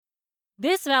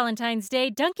This Valentine's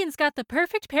Day, Dunkin's got the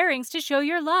perfect pairings to show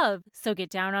your love. So get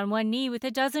down on one knee with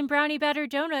a dozen brownie batter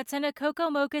donuts and a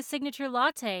cocoa mocha signature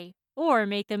latte. Or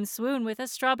make them swoon with a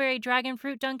strawberry dragon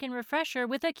fruit Dunkin' refresher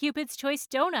with a Cupid's Choice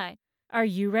donut. Are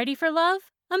you ready for love?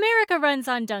 America runs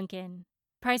on Dunkin'.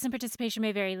 Price and participation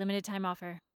may vary. Limited time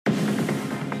offer.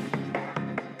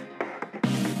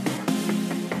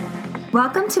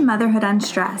 Welcome to Motherhood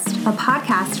Unstressed, a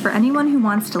podcast for anyone who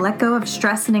wants to let go of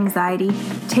stress and anxiety,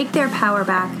 take their power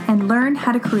back, and learn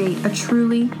how to create a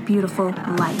truly beautiful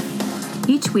life.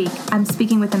 Each week, I'm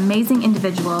speaking with amazing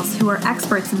individuals who are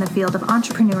experts in the field of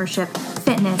entrepreneurship,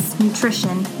 fitness,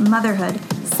 nutrition, motherhood,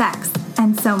 sex,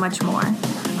 and so much more.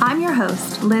 I'm your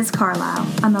host, Liz Carlisle.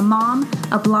 I'm a mom,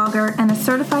 a blogger, and a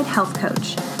certified health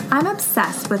coach. I'm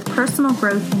obsessed with personal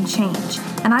growth and change,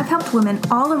 and I've helped women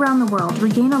all around the world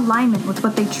regain alignment with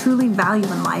what they truly value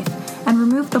in life and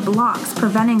remove the blocks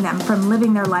preventing them from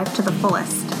living their life to the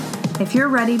fullest. If you're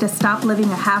ready to stop living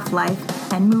a half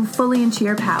life and move fully into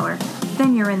your power,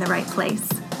 then you're in the right place.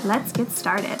 Let's get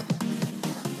started.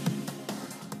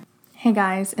 Hey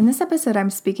guys, in this episode I'm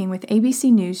speaking with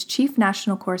ABC News Chief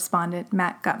National Correspondent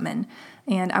Matt Gutman,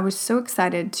 and I was so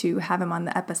excited to have him on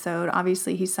the episode.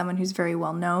 Obviously, he's someone who's very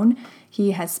well known.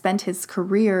 He has spent his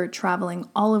career traveling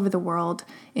all over the world,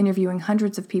 interviewing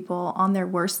hundreds of people on their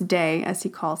worst day, as he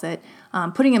calls it,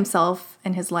 putting himself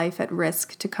and his life at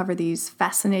risk to cover these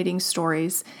fascinating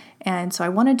stories. And so I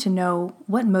wanted to know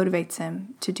what motivates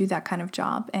him to do that kind of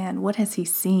job, and what has he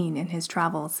seen in his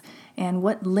travels, and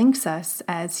what links us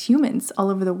as humans all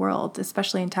over the world,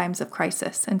 especially in times of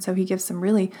crisis. And so he gives some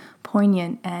really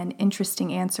poignant and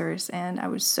interesting answers, and I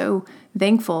was so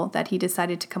thankful that he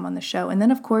decided to come on the show. And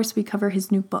then, of course, we cover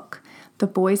his new book, The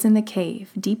Boys in the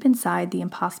Cave, Deep Inside the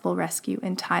Impossible Rescue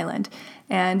in Thailand.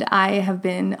 And I have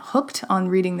been hooked on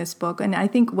reading this book, and I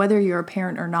think whether you're a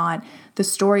parent or not, the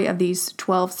story of these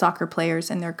 12 soccer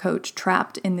players and their coach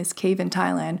trapped in this cave in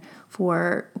Thailand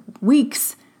for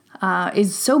weeks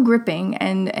is so gripping,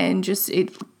 and just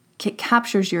it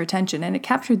captures your attention, and it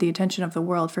captured the attention of the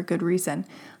world for good reason.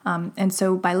 And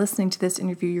so by listening to this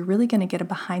interview, you're really going to get a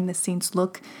behind-the-scenes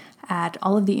look at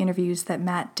all of the interviews that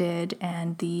Matt did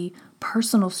and the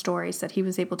personal stories that he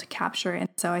was able to capture. And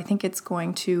so I think it's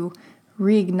going to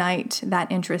reignite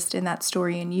that interest in that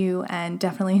story in you, and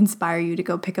definitely inspire you to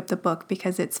go pick up the book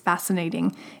because it's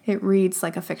fascinating. It reads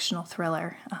like a fictional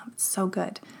thriller. It's so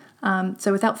good.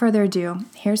 So without further ado,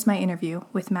 here's my interview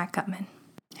with Matt Gutman.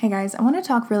 Hey guys, I want to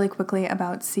talk really quickly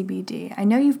about CBD. I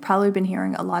know you've probably been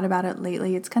hearing a lot about it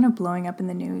lately. It's kind of blowing up in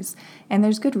the news, and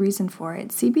there's good reason for it.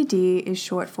 CBD is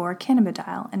short for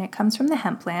cannabidiol, and it comes from the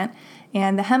hemp plant,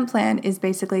 and the hemp plant is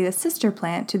basically the sister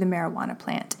plant to the marijuana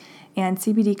plant. And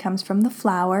CBD comes from the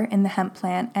flower in the hemp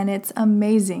plant, and it's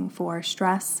amazing for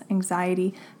stress,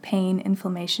 anxiety, pain,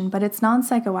 inflammation, but it's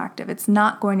non-psychoactive. It's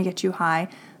not going to get you high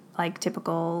like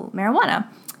typical marijuana.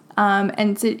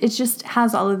 And it just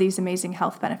has all of these amazing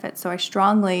health benefits. So I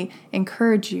strongly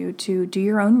encourage you to do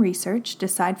your own research,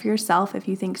 decide for yourself if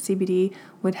you think CBD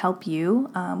would help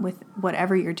you with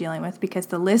whatever you're dealing with, because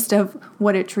the list of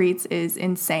what it treats is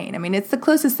insane. I mean, it's the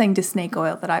closest thing to snake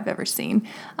oil that I've ever seen.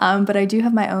 But I do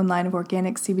have my own line of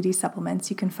organic CBD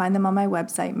supplements. You can find them on my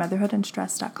website,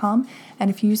 motherhoodunstressed.com. And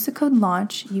if you use the code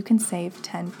LAUNCH, you can save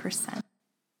 10%.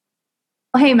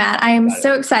 Well, hey, Matt, I am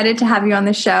so excited to have you on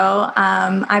the show.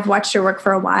 I've watched your work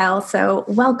for a while, so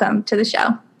welcome to the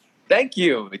show. Thank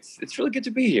you. It's really good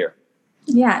to be here.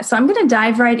 Yeah, so I'm going to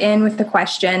dive right in with the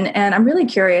question, and I'm really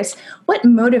curious, what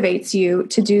motivates you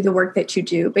to do the work that you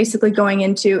do, basically going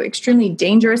into extremely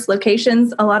dangerous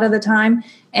locations a lot of the time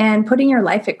and putting your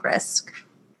life at risk?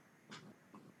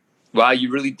 Wow, you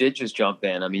really did just jump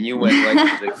in. I mean, you went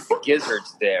right to the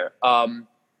gizzards there.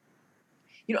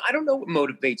 I don't know what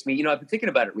motivates me. I've been thinking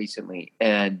about it recently,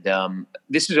 and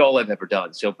this is all I've ever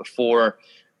done. So before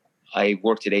I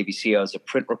worked at ABC, I was a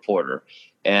print reporter,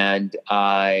 and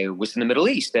I was in the Middle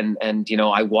East, and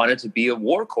I wanted to be a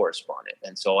war correspondent.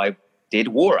 And so I did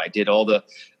war. I did all the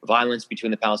violence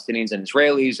between the Palestinians and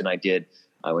Israelis, and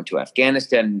I went to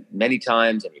Afghanistan many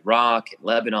times, and Iraq, and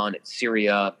Lebanon, and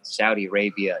Syria, Saudi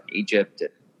Arabia, and Egypt, and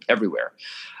everywhere.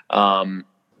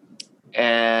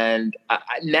 And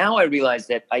now I realize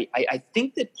that I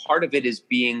think that part of it is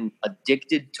being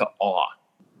addicted to awe.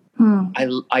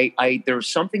 There's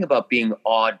something about being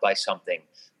awed by something,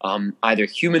 either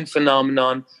human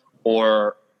phenomenon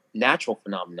or natural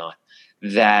phenomenon,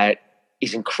 that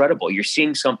is incredible. You're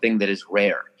seeing something that is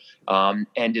rare.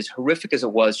 And as horrific as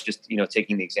it was, just,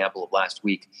 taking the example of last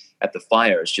week at the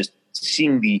fires, just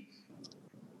seeing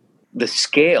the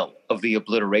scale of the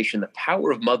obliteration, the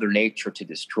power of Mother Nature to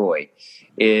destroy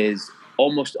is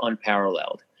almost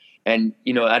unparalleled. And,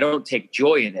 I don't take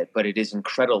joy in it, but it is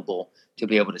incredible to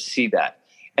be able to see that.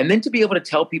 And then to be able to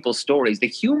tell people stories, the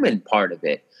human part of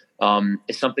it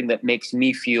is something that makes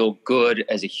me feel good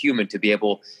as a human, to be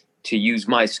able to use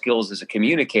my skills as a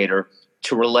communicator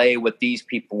to relay what these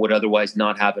people would otherwise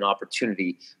not have an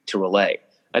opportunity to relay,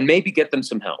 and maybe get them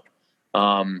some help.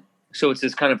 So it's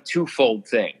this kind of twofold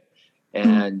thing.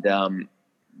 And,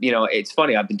 it's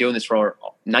funny. I've been doing this for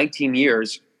 19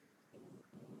 years,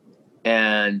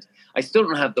 and I still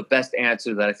don't have the best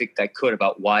answer that I think I could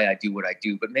about why I do what I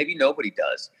do, but maybe nobody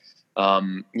does.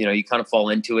 You kind of fall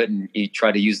into it, and you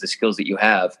try to use the skills that you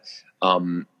have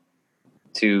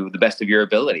to the best of your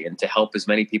ability, and to help as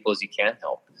many people as you can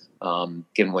help,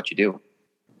 given what you do.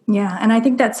 Yeah. And I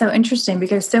think that's so interesting,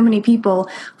 because so many people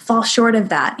fall short of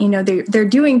that. They're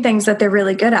doing things that they're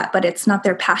really good at, but it's not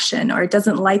their passion, or it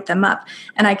doesn't light them up.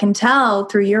 And I can tell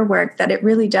through your work that it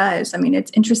really does. I mean,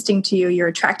 it's interesting to you. You're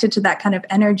attracted to that kind of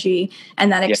energy and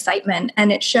that excitement,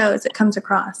 and it shows, it comes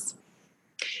across.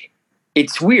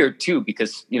 It's weird too,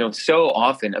 because, so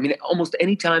often, almost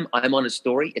anytime I'm on a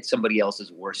story, it's somebody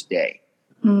else's worst day,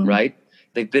 right?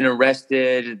 They've been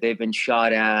arrested, they've been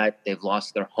shot at, they've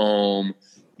lost their home,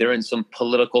 they're in some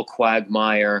political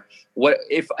quagmire. What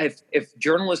if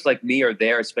journalists like me are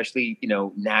there, especially,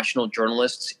 national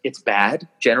journalists, it's bad.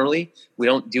 Generally, we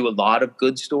don't do a lot of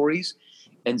good stories.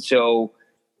 And so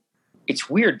it's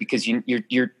weird, because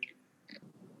you're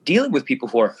dealing with people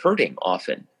who are hurting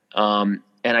often.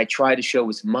 And I try to show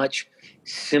as much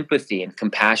sympathy and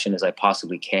compassion as I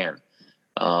possibly can.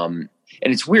 And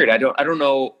it's weird. I don't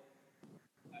know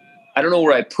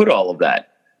where I put all of that.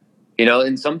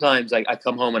 And sometimes I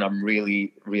come home and I'm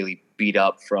really, really beat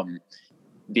up from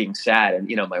being sad, and,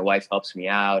 my wife helps me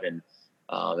out, and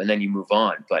then you move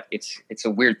on. But it's a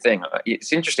weird thing.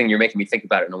 It's interesting. You're making me think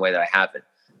about it in a way that I haven't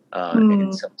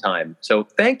in some time. So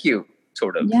thank you,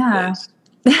 sort of. Yeah.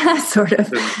 Sort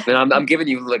of. And I'm giving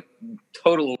you like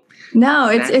total. No,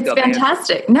 it's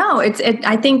fantastic. Answer. No,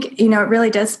 I think, it really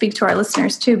does speak to our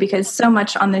listeners too, because so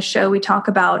much on this show, we talk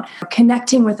about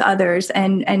connecting with others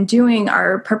and doing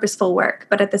our purposeful work.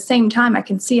 But at the same time, I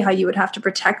can see how you would have to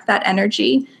protect that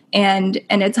energy. And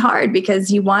it's hard,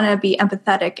 because you want to be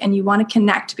empathetic and you want to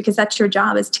connect, because that's your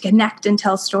job, is to connect and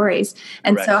tell stories.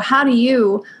 And so how do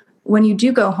you, when you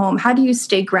do go home, how do you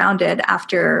stay grounded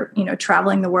after,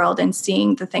 traveling the world and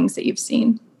seeing the things that you've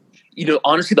seen?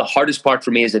 Honestly, the hardest part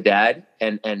for me as a dad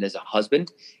and as a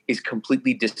husband is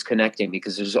completely disconnecting,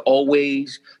 because there are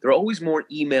always more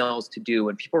emails to do,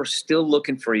 and people are still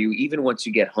looking for you even once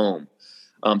you get home.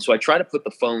 So I try to put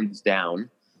the phones down.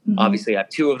 Mm-hmm. Obviously, I have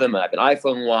two of them. I have an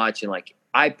iPhone watch and like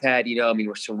iPad.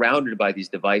 We're surrounded by these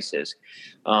devices.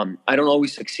 I don't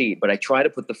always succeed, but I try to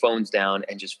put the phones down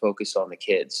and just focus on the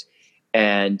kids.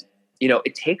 And,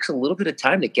 it takes a little bit of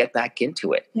time to get back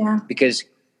into it. Yeah. Because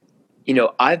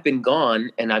I've been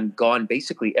gone, and I'm gone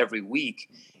basically every week,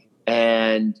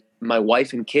 and my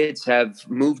wife and kids have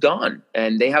moved on,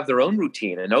 and they have their own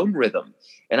routine and own rhythm.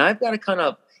 And I've got to kind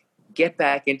of get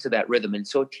back into that rhythm. And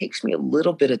so it takes me a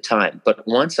little bit of time, but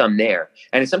once I'm there,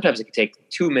 and sometimes it can take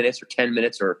 2 minutes or 10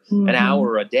 minutes or an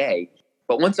hour a day.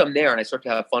 But once I'm there and I start to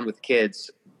have fun with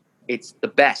kids, it's the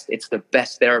best. It's the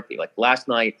best therapy. Like last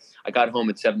night, I got home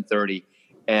at 7:30,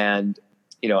 and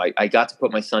I got to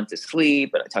put my son to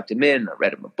sleep, and I tucked him in, and I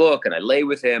read him a book, and I lay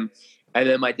with him. And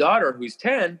then my daughter, who's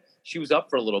 10, she was up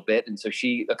for a little bit. And so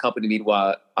she accompanied me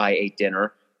while I ate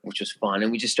dinner, which was fun.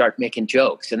 And we just start making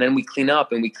jokes. And then we clean up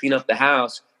the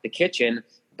house, the kitchen,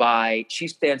 she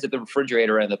stands at the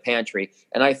refrigerator and the pantry,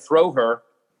 and I throw her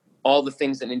all the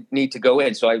things that need to go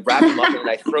in. So I wrap them up and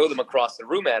I throw them across the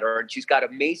room at her, and she's got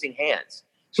amazing hands.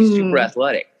 She's super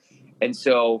athletic. And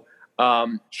so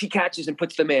she catches and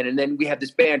puts them in, and then we have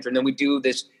this banter, and then we do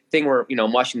this thing where,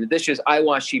 I'm washing the dishes, I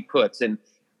wash, she puts, and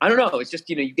I don't know, it's just,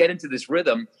 you get into this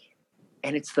rhythm,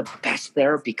 and it's the best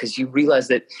therapy, because you realize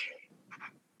that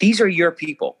these are your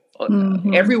people.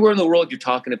 Everywhere in the world, you're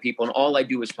talking to people, and all I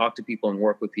do is talk to people and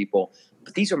work with people,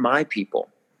 but these are my people,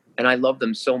 and I love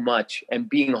them so much, and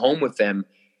being home with them,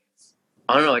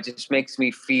 I don't know, it just makes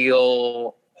me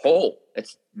feel whole.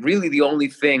 It's really the only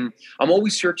thing. I'm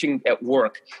always searching at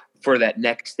work for that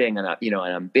next thing, and and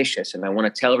I'm ambitious, and I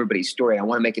want to tell everybody's story. I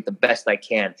want to make it the best I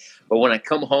can. But when I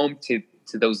come home to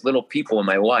those little people and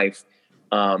my wife,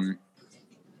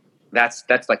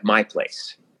 that's like my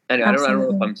place. And I don't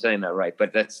know if I'm saying that right,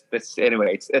 but that's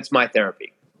anyway. It's my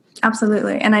therapy.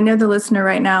 Absolutely. And I know the listener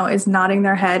right now is nodding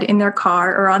their head in their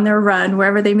car or on their run,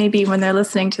 wherever they may be when they're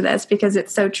listening to this, because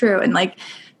it's so true. And like,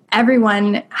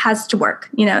 everyone has to work,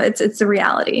 it's a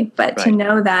reality, but to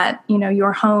know that,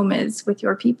 your home is with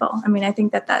your people. I mean, I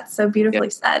think that that's so beautifully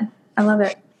said. I love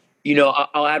it.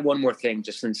 I'll add one more thing,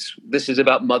 just since this is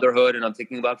about motherhood and I'm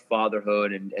thinking about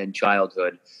fatherhood and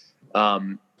childhood.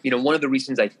 One of the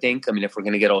reasons I think, if we're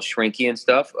going to get all shrinky and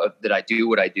stuff, that I do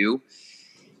what I do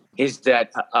is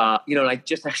that,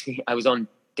 and I was on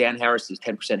Dan Harris's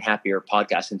 10% Happier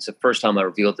podcast, and it's the first time I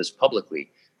revealed this publicly.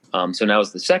 So now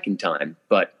it's the second time,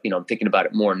 but, I'm thinking about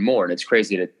it more and more, and it's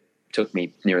crazy that it took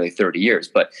me nearly 30 years.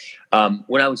 But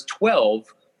when I was 12,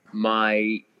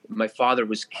 my father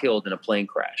was killed in a plane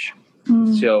crash.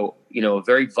 So, a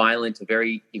very violent, a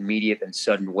very immediate and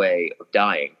sudden way of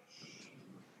dying.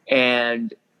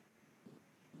 And,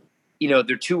 there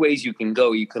are two ways you can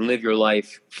go. You can live your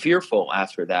life fearful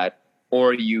after that,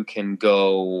 or you can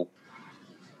go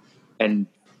and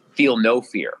feel no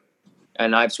fear.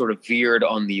 And I've sort of veered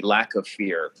on the lack of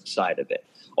fear side of it.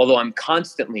 Although I'm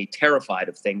constantly terrified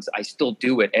of things, I still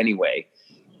do it anyway.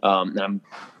 I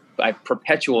have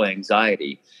perpetual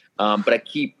anxiety, but I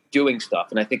keep doing stuff.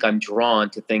 And I think I'm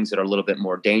drawn to things that are a little bit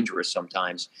more dangerous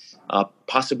sometimes,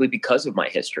 possibly because of my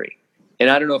history. And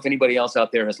I don't know if anybody else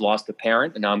out there has lost a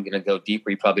parent, and now I'm going to go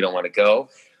deeper. You probably don't want to go,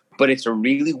 but it's a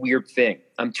really weird thing.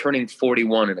 I'm turning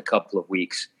 41 in a couple of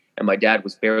weeks, and my dad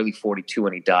was barely 42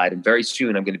 when he died. And very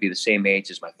soon I'm going to be the same age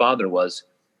as my father was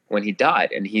when he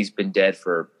died. And he's been dead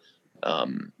for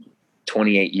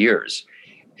 28 years.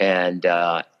 And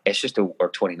it's just or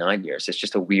 29 years. It's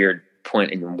just a weird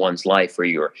point in one's life where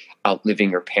you're outliving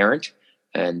your parent.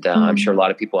 And I'm sure a lot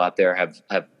of people out there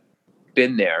have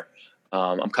been there.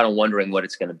 I'm kind of wondering what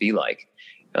it's going to be like.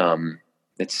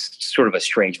 It's sort of a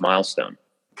strange milestone.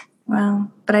 Wow.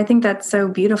 But I think that's so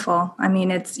beautiful.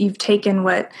 You've taken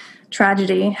what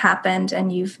tragedy happened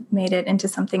and you've made it into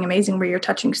something amazing where you're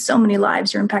touching so many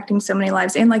lives, you're impacting so many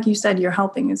lives. And like you said, you're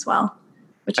helping as well,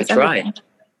 which is everything.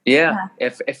 Yeah.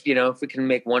 If we can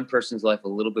make one person's life a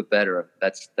little bit better,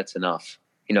 that's enough.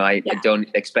 I don't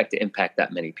expect to impact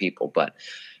that many people, but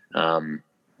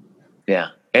yeah.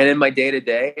 And in my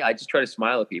day-to-day, I just try to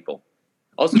smile at people.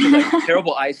 Also, because I have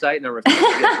terrible eyesight and I refuse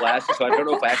to get glasses, so I don't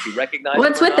know if I actually recognize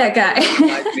what's with that guy.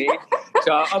 Me.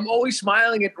 So I'm always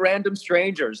smiling at random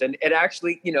strangers, and it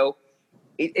actually,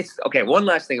 it's okay. One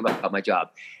last thing about my job,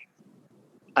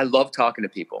 I love talking to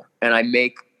people, and I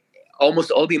make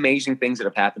almost all the amazing things that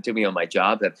have happened to me on my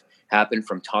job have happened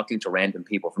from talking to random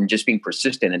people, from just being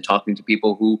persistent and talking to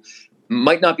people who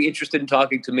might not be interested in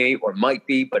talking to me or might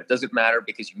be, but it doesn't matter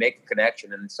because you make a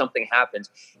connection and something happens.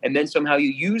 And then somehow you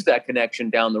use that connection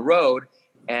down the road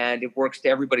and it works to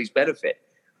everybody's benefit.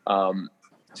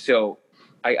 So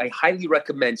I highly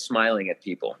recommend smiling at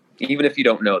people, even if you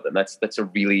don't know them. That's a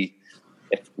really,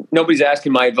 if nobody's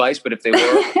asking my advice, but if they were,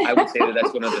 I would say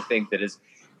that's one of the things that has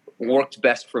worked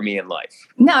best for me in life.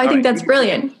 No, I think that's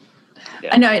brilliant.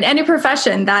 Yeah. I know in any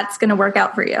profession, that's going to work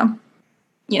out for you.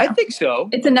 I think so.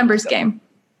 It's a numbers game.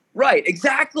 Right.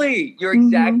 Exactly. You're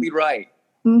exactly right.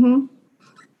 Mm-hmm.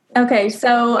 Okay.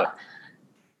 So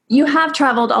you have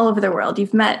traveled all over the world.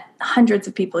 You've met hundreds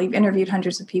of people. You've interviewed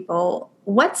hundreds of people.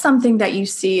 What's something that you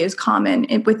see is common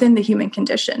within the human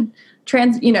condition?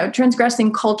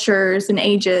 Transgressing cultures and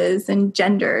ages and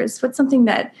genders. What's something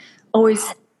that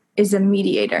always is a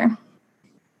mediator?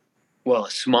 Well,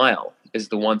 a smile is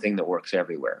the one thing that works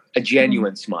everywhere. A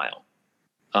genuine smile.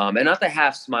 And not the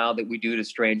half smile that we do to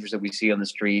strangers that we see on the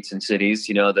streets and cities,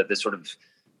 that this sort of,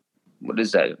 what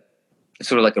is that? It's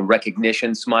sort of like a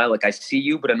recognition smile. Like I see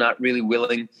you, but I'm not really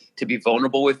willing to be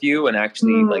vulnerable with you and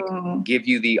actually like give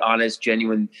you the honest,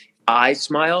 genuine eye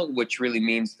smile, which really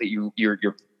means that you're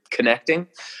connecting.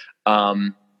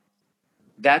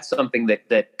 That's something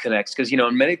that connects. Because,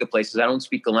 in many of the places I don't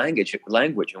speak the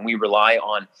language, and we rely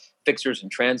on fixers and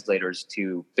translators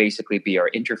to basically be our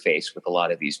interface with a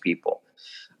lot of these people.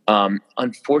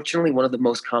 Unfortunately, one of the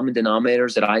most common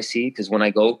denominators that I see, because when I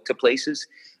go to places,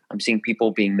 I'm seeing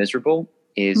people being miserable,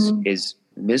 is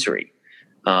misery.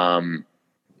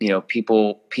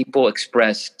 People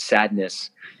express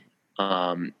sadness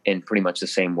in pretty much the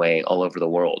same way all over the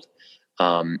world.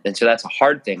 And so that's a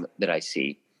hard thing that I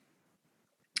see.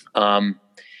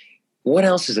 What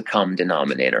else is a common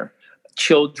denominator?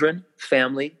 Children,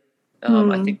 family.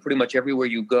 I think pretty much everywhere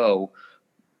you go,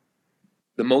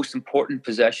 the most important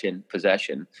possession,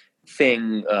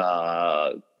 thing,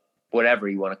 whatever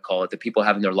you want to call it, that people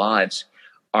have in their lives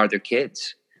are their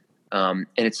kids. And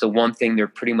it's the one thing they're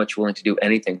pretty much willing to do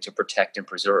anything to protect and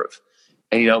preserve.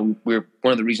 And, we're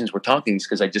one of the reasons we're talking is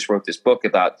because I just wrote this book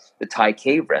about the Thai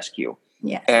cave rescue.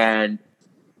 Yes. And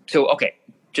so, okay,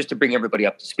 just to bring everybody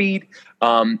up to speed,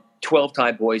 12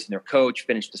 Thai boys and their coach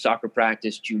finished the soccer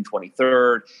practice June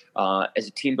 23rd. As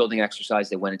a team building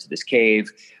exercise, they went into this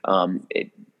cave.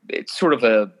 it's sort of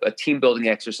a team building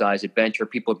exercise adventure.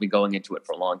 People have been going into it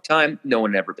for a long time. No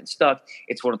one had ever been stuck.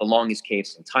 It's one of the longest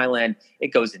caves in Thailand. It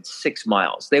goes in 6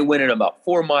 miles. They went in about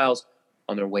 4 miles.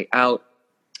 On their way out,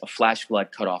 a flash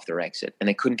flood cut off their exit and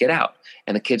they couldn't get out.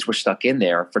 And the kids were stuck in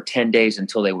there for 10 days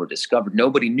until they were discovered.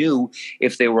 Nobody knew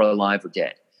if they were alive or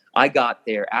dead. I got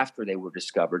there after they were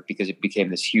discovered because it became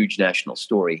this huge national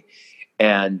story.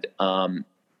 And one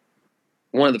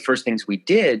of the first things we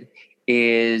did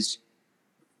is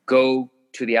go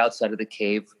to the outside of the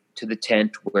cave to the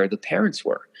tent where the parents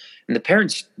were. And the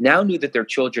parents now knew that their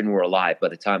children were alive by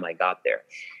the time I got there.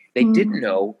 They didn't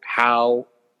know how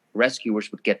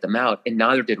rescuers would get them out, and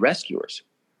neither did rescuers.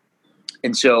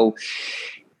 And so,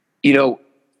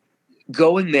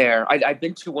 going there, I've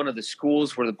been to one of the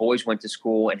schools where the boys went to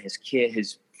school, and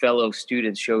his fellow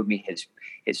students showed me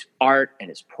his art and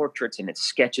his portraits and his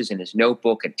sketches and his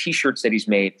notebook and T-shirts that he's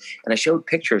made. And I showed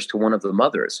pictures to one of the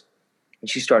mothers, and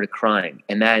she started crying.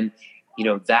 And then,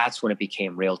 that's when it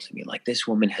became real to me. Like, this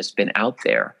woman has been out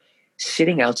there,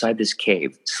 sitting outside this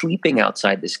cave, sleeping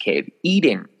outside this cave,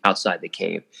 eating outside the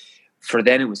cave. For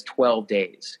then it was 12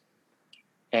 days.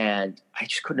 And I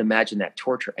just couldn't imagine that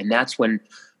torture. And that's when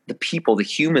the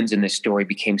humans in this story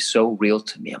became so real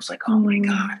to me. I was like, oh my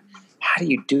God, how do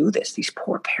you do this? These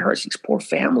poor parents, these poor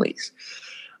families.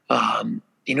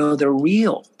 They're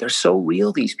real. They're so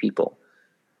real, these people.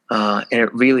 And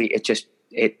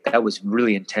that was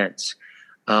really intense.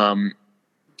 Luckily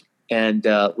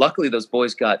those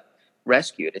boys got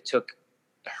rescued. It took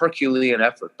Herculean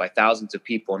effort by thousands of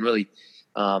people. And really,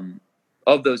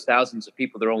 of those thousands of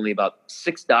people, there are only about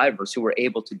 6 divers who were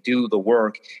able to do the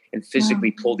work and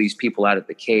physically pull these people out of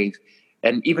the cave.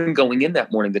 And even going in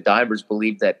that morning, the divers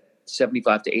believed that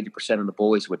 75 to 80% of the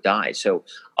boys would die. So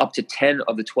up to 10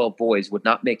 of the 12 boys would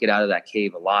not make it out of that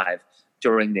cave alive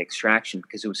during the extraction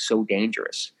because it was so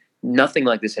dangerous. Nothing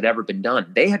like this had ever been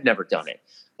done. They had never done it.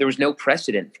 There was no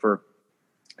precedent for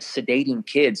sedating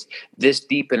kids this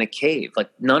deep in a cave. Like,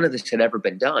 none of this had ever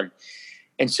been done.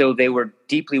 And so they were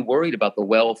deeply worried about the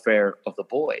welfare of the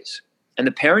boys. And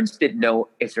the parents didn't know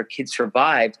if their kids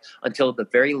survived until the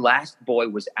very last boy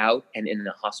was out and in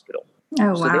the hospital.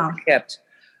 Oh, so they were kept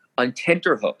on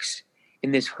tenterhooks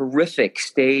in this horrific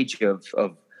stage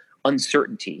of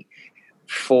uncertainty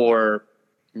for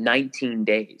 19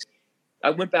 days.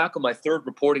 I went back on my third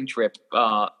reporting trip,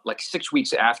 like 6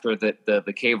 weeks after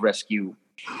the cave rescue,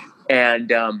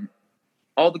 and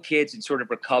all the kids had sort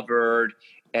of recovered.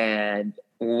 And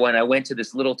when I went to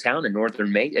this little town in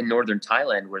northern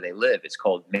Thailand where they live, it's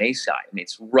called Mae Sai. I mean,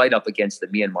 it's right up against the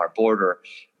Myanmar border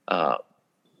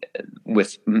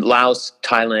with Laos,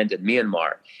 Thailand, and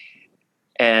Myanmar.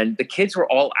 And the kids were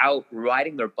all out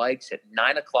riding their bikes at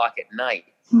 9 o'clock at night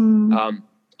on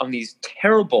these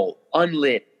terrible,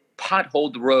 unlit,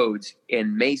 potholed roads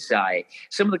in Mae Sai.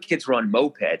 Some of the kids were on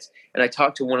mopeds. And I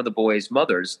talked to one of the boys'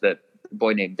 mothers, the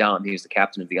boy named Dom. He was the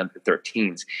captain of the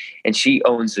under-13s. And she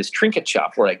owns this trinket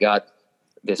shop where I got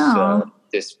this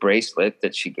this bracelet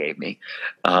that she gave me.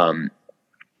 I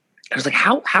was like,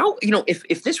 how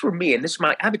if this were me, and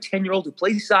I have a 10-year-old who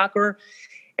plays soccer,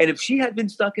 and if she had been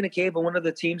stuck in a cave on one of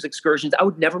the team's excursions, I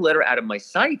would never let her out of my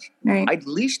sight. Right. I'd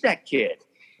leash that kid.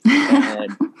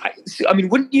 And I mean,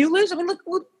 wouldn't you, Liz? I mean,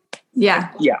 look.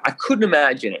 Yeah, I couldn't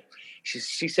imagine it.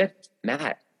 She said,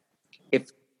 Matt,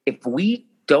 if we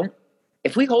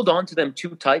hold on to them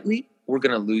too tightly, we're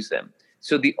going to lose them.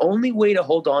 So the only way to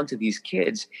hold on to these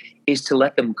kids is to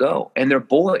let them go. And they're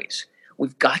boys.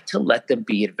 We've got to let them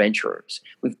be adventurers.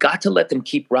 We've got to let them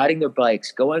keep riding their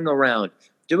bikes, going around,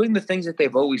 doing the things that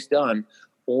they've always done,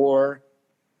 or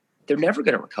they're never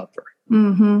going to recover.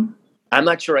 Mm-hmm. I'm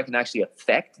not sure I can actually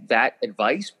affect that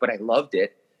advice, but I loved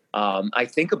it. I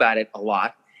think about it a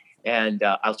lot, and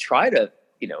I'll try to,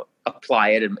 apply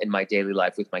it in my daily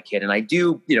life with my kid. And I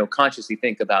do, consciously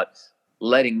think about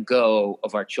letting go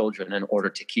of our children in order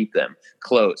to keep them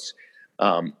close.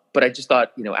 But I just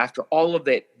thought, after all of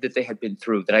that they had been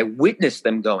through, that I witnessed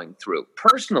them going through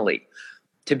personally,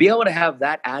 to be able to have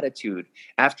that attitude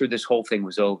after this whole thing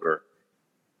was over,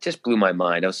 just blew my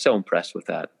mind. I was so impressed with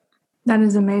that. That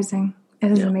is amazing.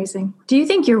 It is amazing. Do you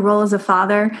think your role as a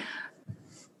father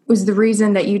was the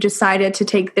reason that you decided to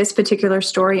take this particular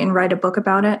story and write a book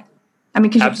about it? I mean,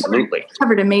 because you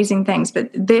covered amazing things, but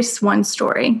this one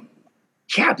story.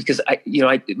 Yeah, because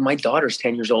my daughter's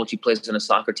 10 years old. She plays on a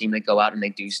soccer team. They go out and they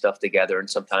do stuff together, and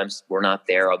sometimes we're not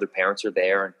there. Other parents are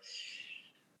there, and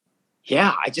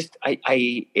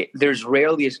there's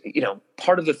rarely,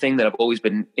 part of the thing that I've always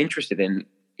been interested in,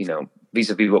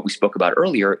 vis-a-vis what we spoke about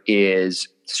earlier, is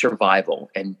survival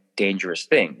and dangerous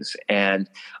things. And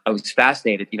I was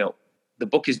fascinated, the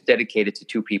book is dedicated to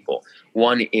two people.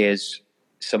 One is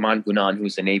Saman Gunan,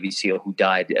 who's a Navy SEAL who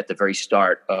died at the very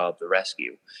start of the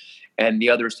rescue. And the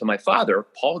other is to my father,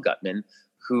 Paul Gutman,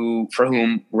 for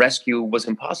whom rescue was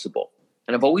impossible.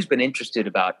 And I've always been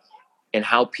interested in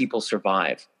how people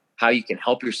survive, how you can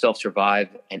help yourself survive,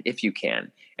 and if you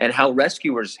can, and how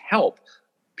rescuers help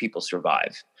people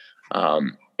survive.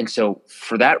 And so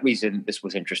for that reason, this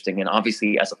was interesting. And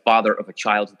obviously, as a father of a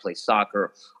child who plays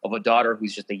soccer, of a daughter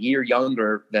who's just a year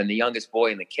younger than the youngest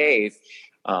boy in the cave,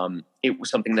 it was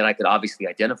something that I could obviously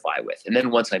identify with. And then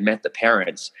once I met the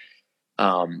parents,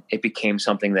 it became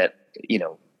something that,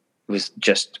 was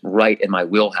just right in my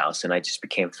wheelhouse. And I just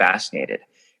became fascinated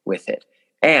with it.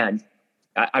 And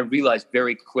I realized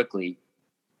very quickly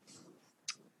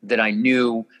that I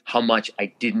knew how much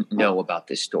I didn't know about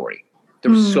this story.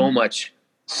 There was so much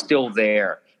still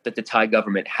there that the Thai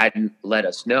government hadn't let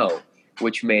us know,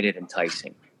 which made it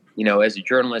enticing. As a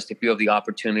journalist, if you have the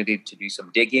opportunity to do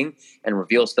some digging and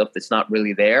reveal stuff that's not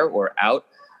really there or out,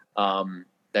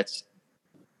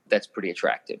 that's pretty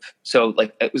attractive. So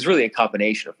it was really a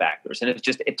combination of factors. And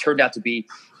it turned out to be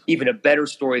even a better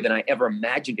story than I ever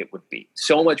imagined it would be.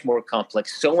 So much more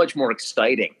complex, so much more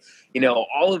exciting.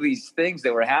 All of these things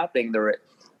that were happening, there were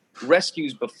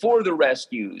rescues before the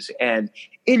rescues and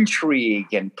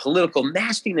intrigue and political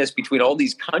nastiness between all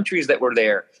these countries that were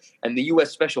there. And the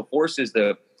U.S. Special Forces,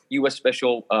 the U.S.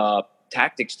 Special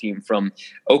Tactics team from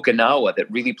Okinawa that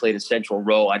really played a central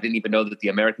role. I didn't even know that the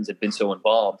Americans had been so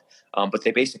involved, but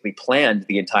they basically planned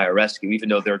the entire rescue, even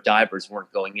though their divers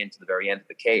weren't going into the very end of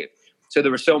the cave. So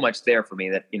there was so much there for me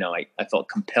that, I felt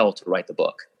compelled to write the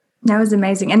book. That was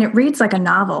amazing. And it reads like a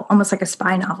novel, almost like a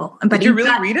spy novel. But did you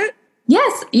really read it?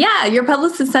 Yes. Yeah. Your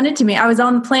publicist sent it to me. I was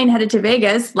on the plane headed to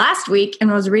Vegas last week and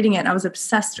was reading it and I was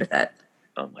obsessed with it.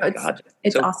 Oh my God.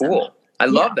 It's so awesome. Cool. I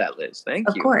love that, Liz. Thank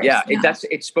you. Of course. Yeah.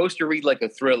 It's supposed to read like a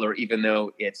thriller, even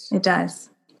though it does.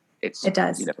 It's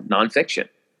nonfiction.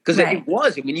 Because it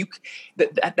was. I mean,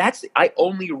 I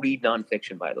only read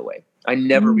nonfiction, by the way. I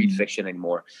never read fiction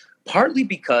anymore. Partly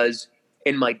because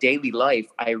in my daily life,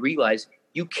 I realize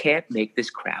you can't make this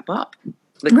crap up.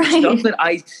 The stuff that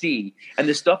I see and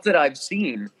the stuff that I've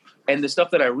seen and the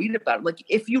stuff that I read about,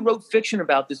 if you wrote fiction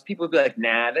about this, people would be like,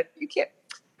 nah, you can't.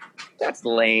 That's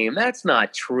lame. That's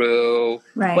not true.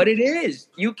 Right. But it is.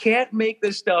 You can't make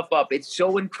this stuff up. It's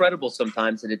so incredible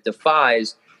sometimes that it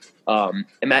defies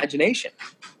imagination.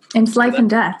 And it's life and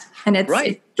death. And it's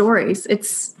stories.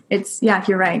 It's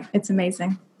you're right. It's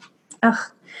amazing. Ugh.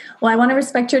 Well, I want to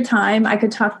respect your time. I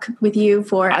could talk with you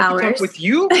for hours. I could talk with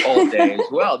you all day as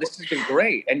well. This has been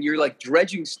great. And you're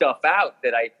dredging stuff out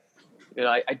that I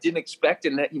didn't expect.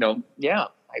 And that,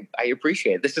 I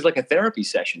appreciate it. This is like a therapy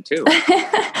session too.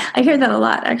 I hear that a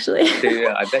lot, actually.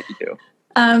 Yeah, I bet you do.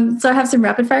 So I have some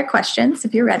rapid fire questions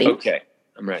if you're ready. Okay.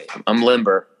 I'm ready. I'm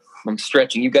limber. I'm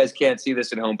stretching. You guys can't see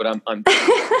this at home, but I'm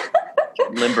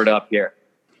limbered up here.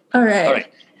 All right. All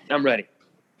right. I'm ready.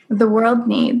 The world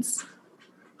needs.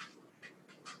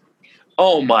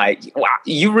 Oh my, wow.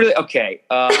 You really, okay.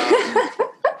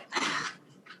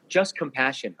 Just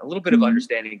compassion. A little bit of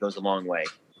understanding goes a long way.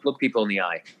 Look people in the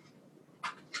eye.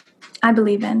 I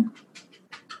believe in.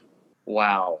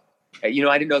 Wow. I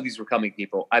didn't know these were coming,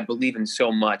 people. I believe in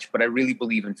so much, but I really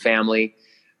believe in family,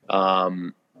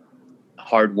 hard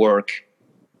work,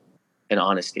 and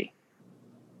honesty.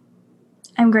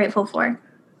 I'm grateful for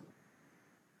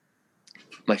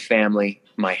my family,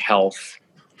 my health.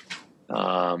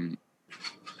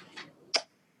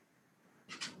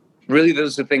 Really,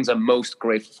 those are the things I'm most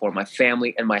grateful for, my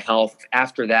family and my health.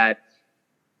 After that,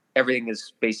 everything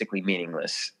is basically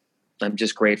meaningless. I'm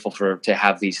just grateful to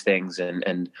have these things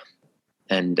and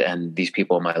these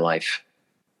people in my life.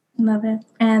 Love it.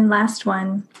 And last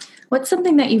one, what's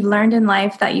something that you've learned in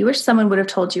life that you wish someone would have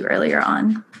told you earlier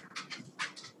on?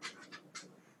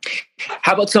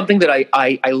 How about something that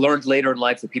I learned later in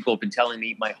life that people have been telling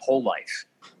me my whole life?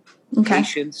 Okay.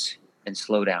 Patience and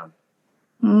slow down.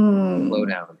 Slow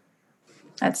down.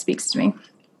 That speaks to me.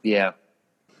 Yeah.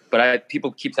 But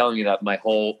people keep telling me that my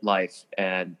whole life.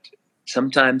 And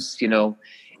sometimes,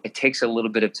 it takes a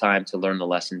little bit of time to learn the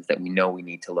lessons that we know we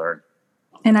need to learn.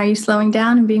 And are you slowing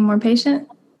down and being more patient?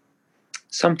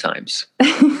 Sometimes.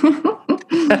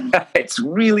 It's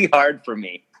really hard for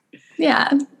me. Yeah.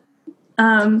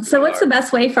 So what's the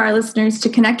best way for our listeners to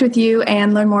connect with you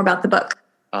and learn more about the book?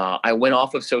 I went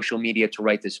off of social media to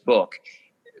write this book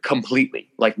completely,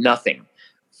 like nothing,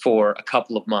 for a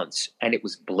couple of months, and it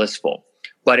was blissful.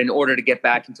 But in order to get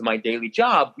back into my daily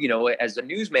job, as a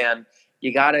newsman,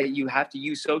 you have to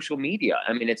use social media.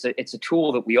 I mean, it's a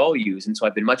tool that we all use. And so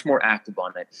I've been much more active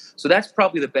on it. So that's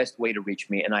probably the best way to reach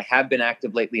me. And I have been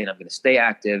active lately, and I'm going to stay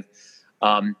active.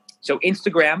 So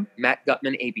Instagram, Matt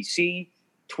Gutman ABC,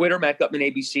 Twitter, Matt Gutman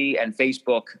ABC, and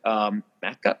Facebook,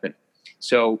 Matt Gutman.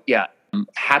 So yeah, I'm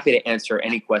happy to answer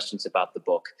any questions about the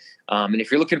book. And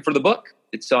if you're looking for the book,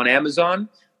 it's on Amazon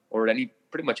or at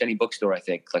pretty much any bookstore, I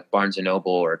think, like Barnes &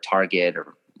 Noble or Target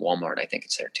or Walmart. I think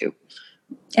it's there too.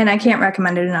 And I can't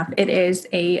recommend it enough. It is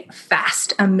a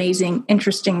fast, amazing,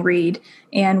 interesting read,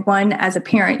 and one as a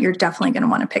parent you're definitely going to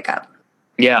want to pick up.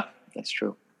 Yeah, that's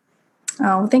true.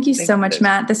 Oh, thank you so much,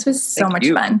 Matt. This was so much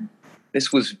fun.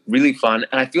 This was really fun,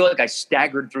 and I feel like I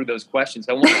staggered through those questions.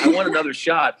 I want another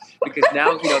shot, because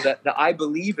now the I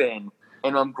believe in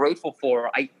and I'm grateful for.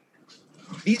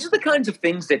 These are the kinds of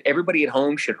things that everybody at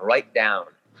home should write down.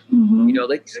 Mm-hmm.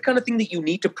 Like these are the kind of thing that you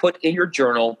need to put in your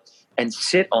journal and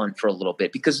sit on for a little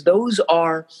bit, because those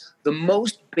are the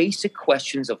most basic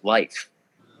questions of life,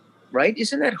 right?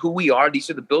 Isn't that who we are? These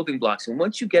are the building blocks. And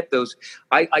once you get those,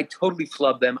 I totally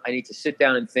flub them. I need to sit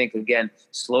down and think again,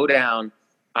 slow down.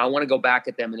 I want to go back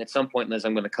at them. And at some point, Liz,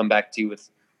 I'm going to come back to you with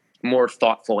more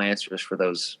thoughtful answers for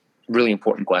those really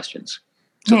important questions.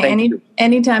 So thank you.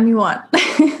 Anytime you want.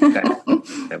 Okay.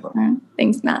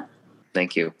 Thanks, Matt.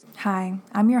 Thank you. Hi,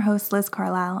 I'm your host, Liz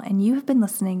Carlisle, and you have been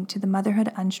listening to the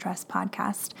Motherhood Unstressed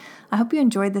podcast. I hope you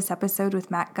enjoyed this episode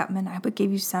with Matt Gutman. I hope it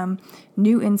gave you some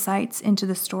new insights into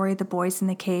the story, The Boys in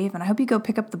the Cave, and I hope you go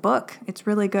pick up the book. It's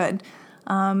really good.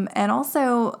 And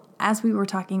also, as we were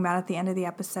talking about at the end of the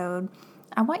episode,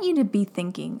 I want you to be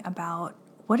thinking about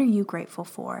what are you grateful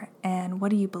for and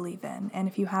what do you believe in? And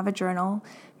if you have a journal,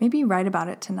 maybe write about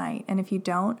it tonight. And if you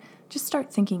don't, just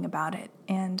start thinking about it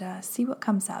and see what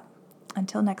comes up.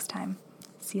 Until next time,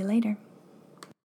 see you later.